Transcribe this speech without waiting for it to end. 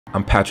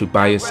I'm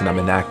Byas and I'm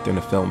an actor and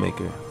a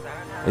filmmaker.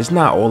 It's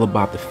not all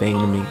about the fame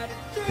to me.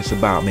 It's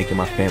about making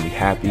my family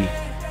happy,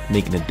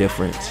 making a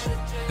difference,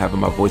 having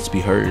my voice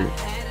be heard,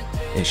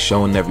 and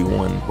showing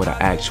everyone what I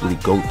actually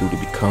go through to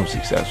become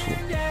successful.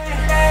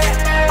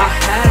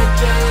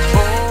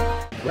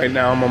 Right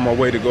now I'm on my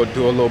way to go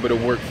do a little bit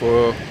of work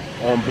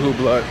on Blue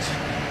Bloods.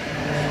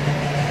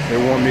 They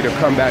want me to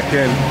come back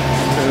in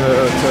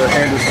to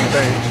handle some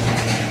things.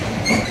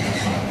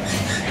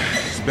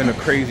 It's been a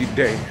crazy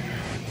day.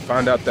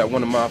 Found out that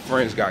one of my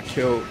friends got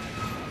killed.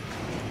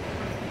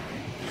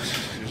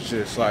 It's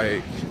just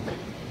like,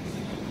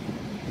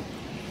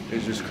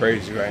 it's just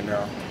crazy right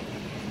now.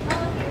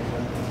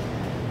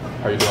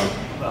 How you doing?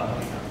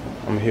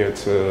 I'm here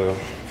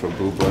for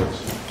Blue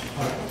Bloods.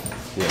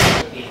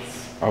 Yeah.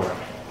 All right.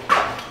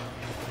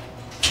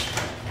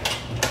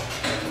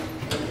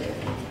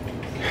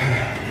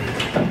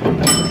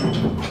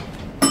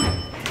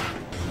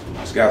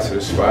 Just got to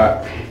the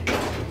spot.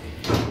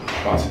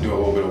 About to do a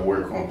little bit of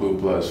work on Blue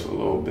Bloods for a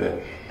little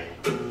bit.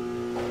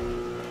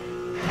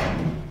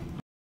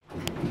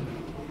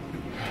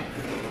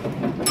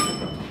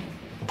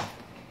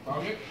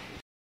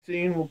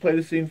 Scene. We'll play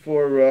the scene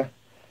for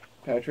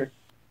Patrick.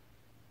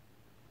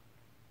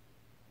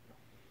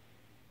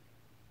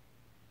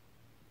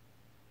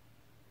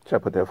 Should I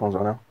put the headphones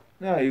on now?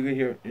 No, you can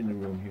hear it in the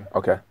room here.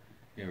 Okay.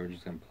 Yeah, we're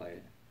just gonna play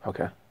it.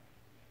 Okay.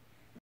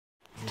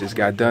 Just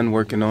got done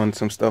working on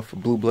some stuff for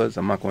Blue Bloods.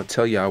 I'm not gonna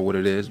tell y'all what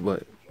it is,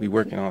 but we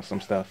working on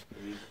some stuff.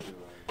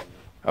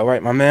 All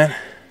right, my man.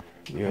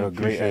 You're a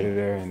great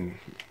editor, and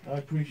I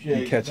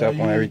appreciate you catch up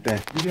on everything.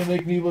 You're gonna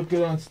make me look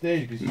good on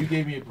stage because you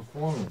gave me a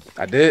performance.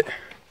 I did.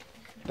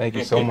 Thank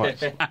you so much.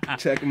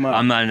 Check him out.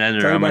 I'm not an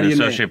editor. I'm an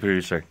associate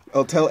producer.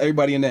 Oh, tell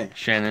everybody your name.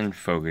 Shannon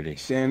Fogarty.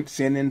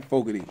 Shannon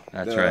Fogarty.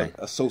 That's right.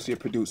 Associate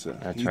producer.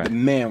 That's He's right. the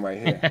man right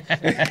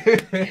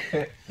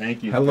here.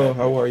 Thank you. Hello,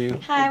 how are you?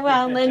 Hi,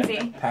 well,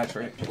 Lindsay.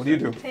 Patrick. What do you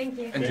do? Thank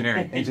you.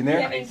 Engineering. Engineer?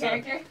 You have any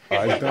character?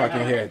 I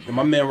can hear it.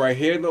 My man right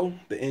here, though,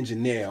 the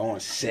engineer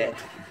on set.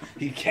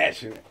 He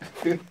catching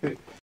it.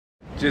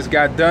 Just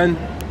got done.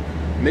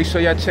 Make sure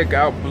y'all check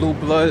out Blue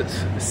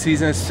Bloods,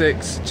 season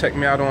 6. Check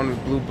me out on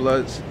Blue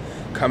Bloods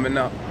coming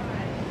up.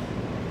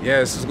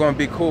 Yeah, this is gonna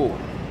be cool.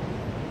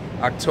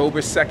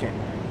 October 2nd.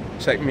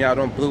 Check me out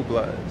on Blue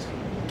Bloods.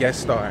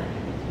 Guest star.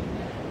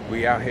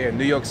 We out here in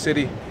New York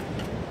City.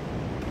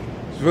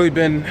 It's really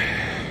been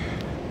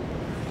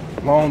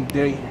a long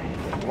day,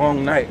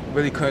 long night.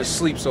 Really couldn't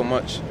sleep so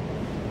much.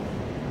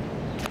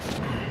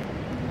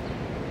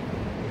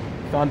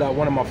 Found out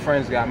one of my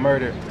friends got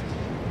murdered.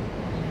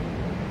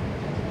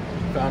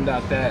 Found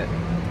out that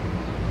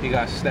he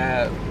got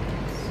stabbed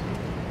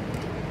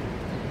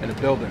in a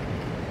building.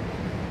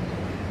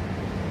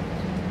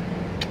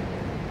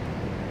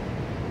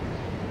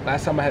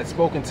 Last time I had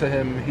spoken to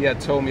him, he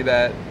had told me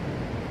that,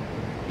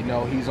 you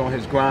know, he's on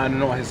his grind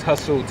and on his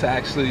hustle to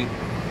actually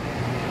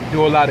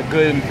do a lot of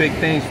good and big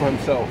things for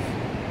himself.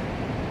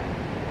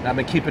 And I've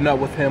been keeping up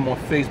with him on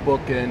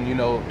Facebook and, you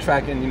know,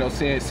 tracking, you know,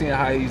 seeing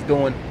how he's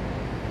doing.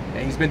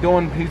 And he's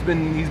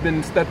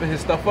been stepping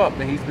his stuff up,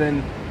 and he's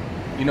been,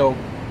 you know,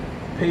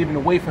 paving the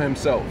way for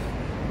himself.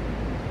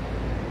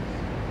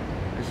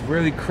 It's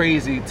really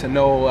crazy to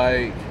know,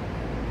 like,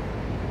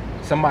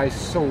 somebody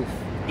so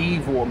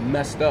evil or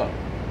messed up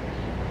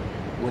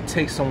would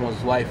take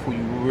someone's life who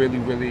you really,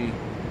 really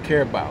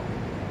care about.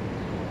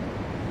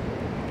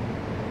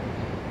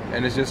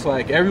 And it's just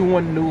like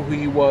everyone knew who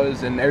he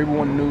was, and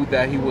everyone knew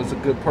that he was a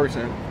good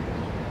person.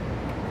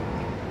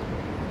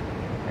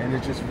 And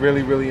it's just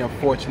really, really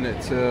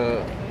unfortunate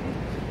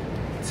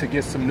to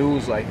get some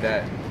news like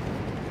that,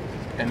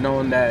 and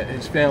knowing that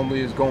his family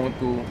is going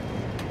through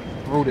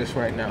this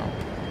right now.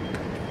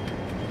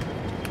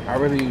 I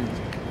really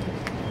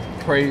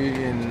pray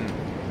and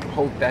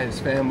hope that his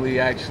family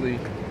actually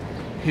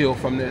heal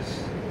from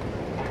this.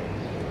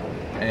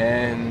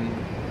 And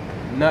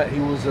he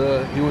was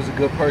a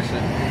good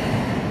person.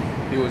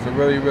 He was a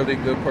really, really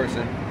good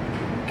person.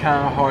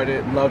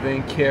 Kind-hearted,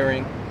 loving,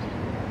 caring,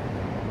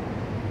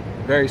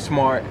 very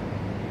smart,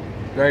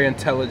 very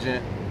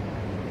intelligent,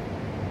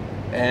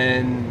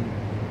 and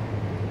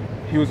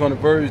he was on the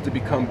verge to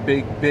become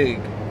big.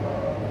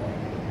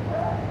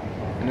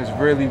 And it's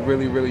really,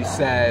 really, really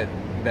sad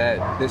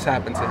that this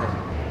happened to him.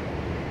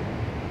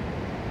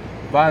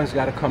 Violence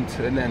got to come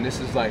to an end. This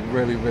is like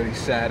really, really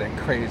sad and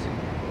crazy.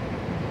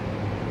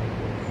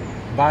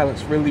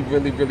 Violence really,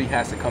 really, really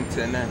has to come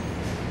to an end.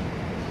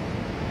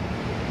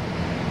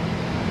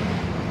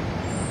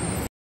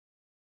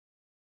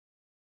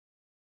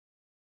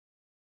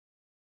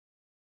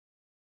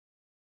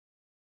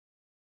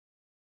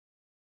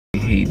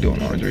 Hate doing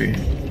laundry.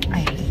 I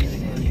hate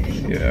doing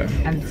laundry. Yeah.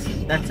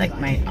 That's like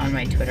on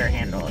my Twitter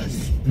handle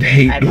is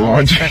Hate I'm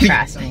always laundry.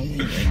 procrastinating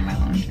doing my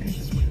laundry.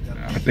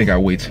 I think I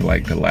wait till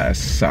like the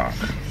last sock.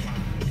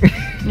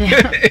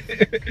 Yeah.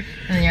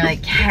 And then you're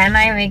like, can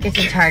I make it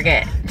to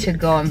Target to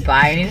go and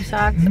buy new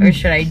socks, or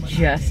should I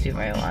just do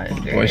my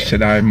laundry? Or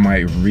should I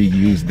might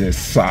reuse this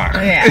sock?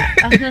 Yeah.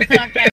 Okay.